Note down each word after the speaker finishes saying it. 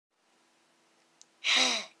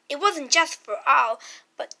it wasn't just for all,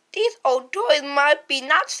 but these old toys might be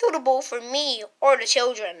not suitable for me or the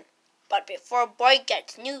children. But before Boy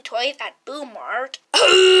gets new toys at Boomart,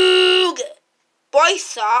 Boy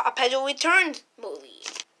saw a Pedro Returns movie.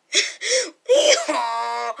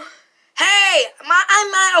 Hey,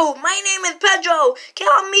 my name is Pedro. Can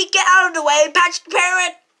you help me get out of the way, Patch the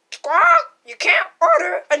Parrot? Squawk! You can't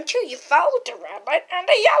order until you follow the red light and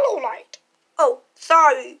the yellow light. Oh,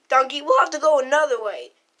 sorry, Donkey. We'll have to go another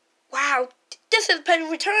way. Wow, this is Pedro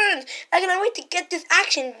Returns. I cannot wait to get this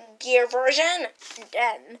action gear version. And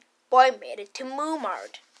then Boy made it to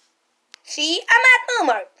Moomart. See, I'm at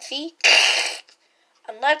Moomart. See?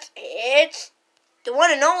 Unless it's the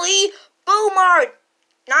one and only Boomart.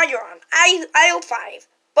 Now you're on aisle 5.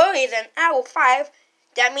 Boy is in aisle 5.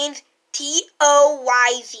 That means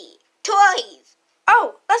Toyz. Toys.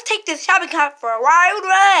 Oh, let's take this shopping cart for a wild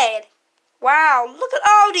ride. Wow, look at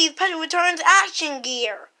all these Pedro Returns action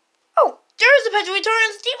gear. Oh, there's the Pedro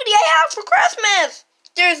Returns DVD I have for Christmas.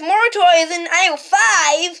 There's more toys in aisle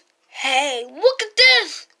 5. Hey, look at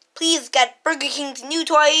this. Please get Burger King's new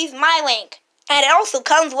toys, My Link. And it also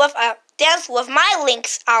comes with a Dance with My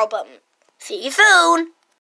Links album. See you soon.